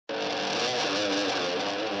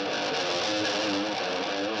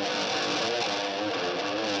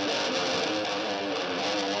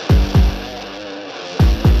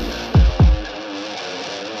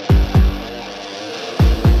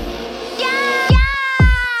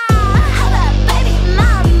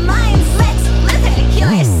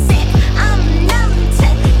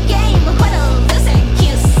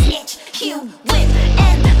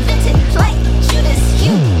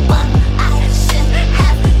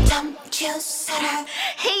TeZATalks.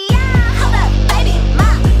 Hey, yeah, hold up, baby,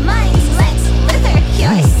 my mind's Lex Luthor.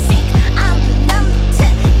 You're sick, I'm numb to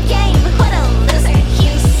game. What a loser,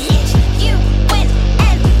 you snitch. You went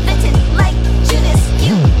and vented like Judas.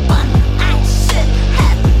 You won, I should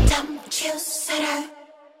have done TeZATalks.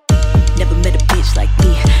 Never met a bitch like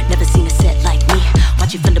me, never seen a set like me.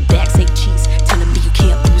 Watch you from the back, say cheese, telling me you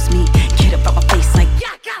can't lose me. Get up out my face like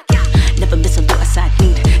never miss a little side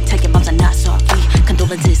need. Tell your moms I'm not sorry.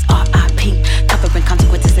 Condolences, R.I.P. Covering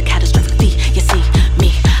consequences, a catastrophic fee. You see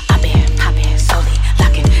me, I've been popping, slowly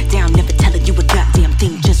locking down, never telling you a goddamn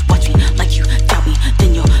thing. Just watch me like you doubt me.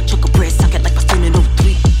 Then you'll choke a bread, suck it like my student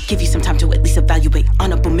 03. Give you some time to at least evaluate.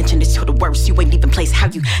 Honorable mention is to the worst. You ain't even place how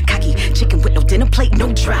you cocky. Chicken with no dinner plate,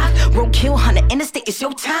 no drive. Roadkill, Honda Interstate, it's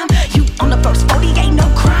your time. You on the first 40, ain't no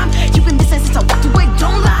crime. You been missing since I walked away,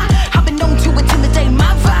 don't lie. I've been known to intimidate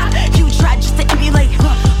my vibe. You tried just to emulate,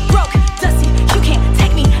 broke, dusty. You can't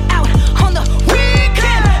take me out on the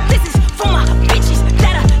weekend. This is for my bitches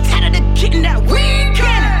that are tired of getting that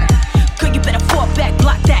weekend. Girl, you better fall back,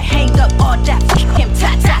 block that, hang up all that. Fuck him,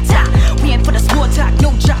 ta-ta-ta. We ain't for the small talk,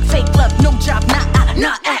 no job, fake love, no job,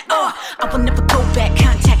 not at all. I will never go back,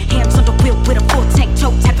 contact hands on the wheel with a full tank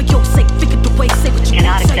toe. Tap for your sake, figure the way, say what you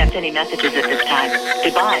Cannot say. accept any messages at this time.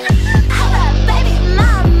 Goodbye. Hold up, baby,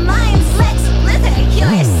 my mind's Lex Luthor.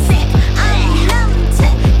 You're sick, I'm numb to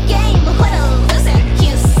game. What a loser,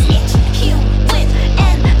 you snitch. You went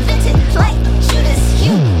and vented like Judas.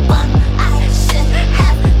 You won, I should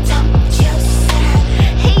have done TeZATalks.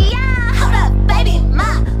 Hey, yeah, hold up, baby,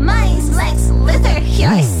 my mind's Lex Luthor.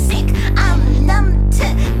 You're sick, I'm numb to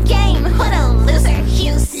game. What a loser,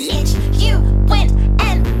 you snitch. You went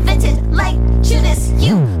and vented like Judas.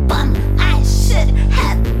 You